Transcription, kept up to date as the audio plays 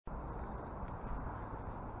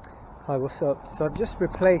Hi, what's up? So I've just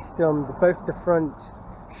replaced both the front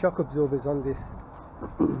shock absorbers on this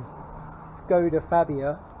Skoda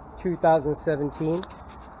Fabia 2017.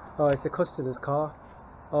 It's a customer's car.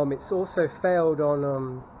 It's also failed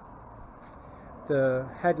on the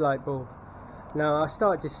headlight bulb. Now I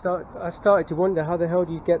started to wonder, how the hell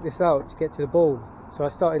do you get this out to get to the bulb? So I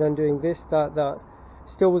started undoing this, that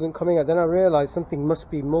still wasn't coming out. Then I realized something must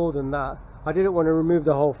be more than that. I didn't want to remove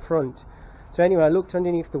the whole front. So anyway, I looked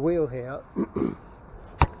underneath the wheel here, and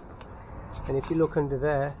if you look under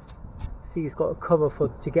there, see it's got a cover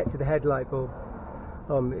to get to the headlight bulb.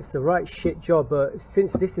 It's the right shit job, but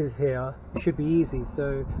since this is here, it should be easy.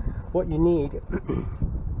 So what you need,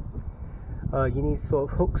 you need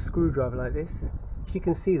sort of hook screwdriver like this. If you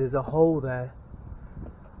can see, there's a hole there.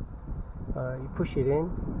 You push it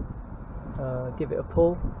in, give it a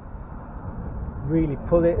pull, really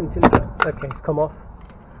pull it until okay, it's come off.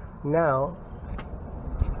 Now,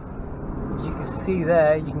 as you can see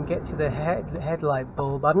there, you can get to the headlight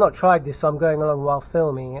bulb. I've not tried this, so I'm going along while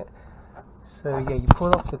filming it. So yeah, you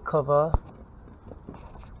pull off the cover.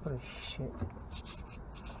 What a shit.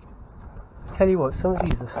 Tell you what, some of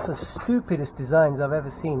these are the stupidest designs I've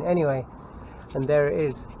ever seen. Anyway, and there it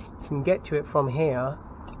is. You can get to it from here.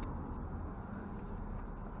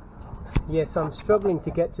 Yes, I'm struggling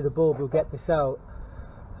to get to the bulb. We'll get this out.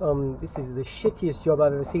 This is the shittiest job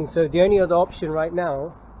I've ever seen. So the only other option right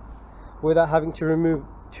now, without having to remove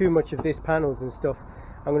too much of these panels and stuff,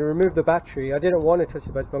 I'm going to remove the battery. I didn't want to touch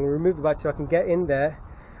the battery, but I'm going to remove the battery so I can get in there.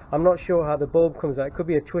 I'm not sure how the bulb comes out. It could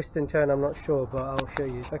be a twist and turn, I'm not sure, but I'll show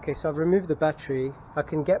you. Okay, so I've removed the battery. I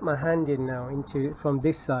can get my hand in now from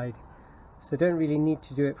this side. So I don't really need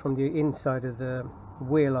to do it from the inside of the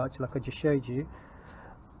wheel arch like I just showed you.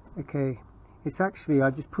 Okay. It's actually,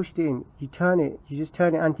 I just pushed it in. You just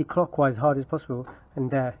turn it anti-clockwise hard as possible,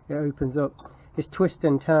 and there, it opens up. It's twist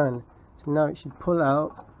and turn. So now it should pull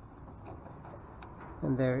out,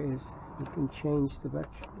 and there it is. You can change the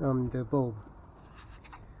battery, the bulb.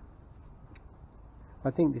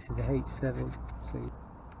 I think this is a H7. So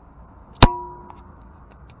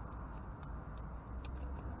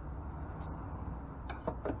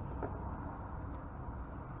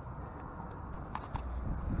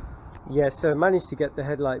yeah, so I managed to get the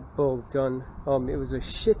headlight bulb done. It was the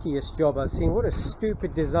shittiest job I've seen. What a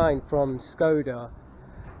stupid design from Skoda,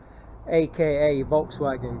 aka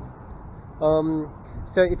Volkswagen.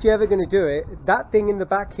 So if you're ever going to do it, that thing in the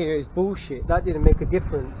back here is bullshit. That didn't make a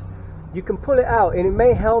difference. You can pull it out and it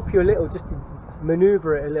may help you a little just to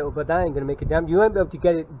maneuver it a little, but that ain't going to make a damn. You won't be able to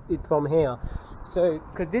get it from here. So,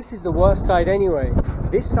 because this is the worst side anyway.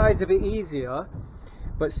 This side's a bit easier,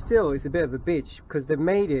 but still it's a bit of a bitch because they've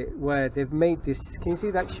made it where they've made this. Can you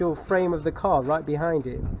see the actual frame of the car right behind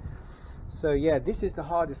it? So yeah, this is the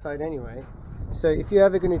hardest side anyway. So if you're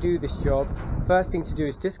ever going to do this job, first thing to do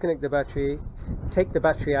is disconnect the battery, take the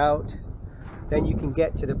battery out, then you can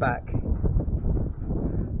get to the back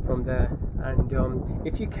from there. And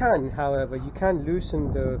if you can, however, you can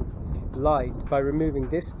loosen the light by removing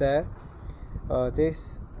this there,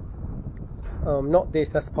 this. Not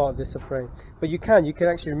this, that's part of the subframe, but you can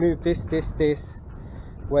actually remove this,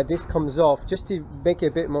 where this comes off, just to make it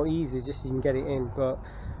a bit more easy, just so you can get it in. But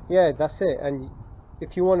yeah, that's it. And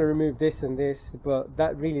if you want to remove this and this, but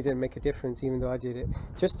that really didn't make a difference, even though I did it,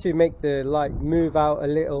 just to make the light move out a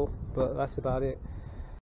little, but that's about it.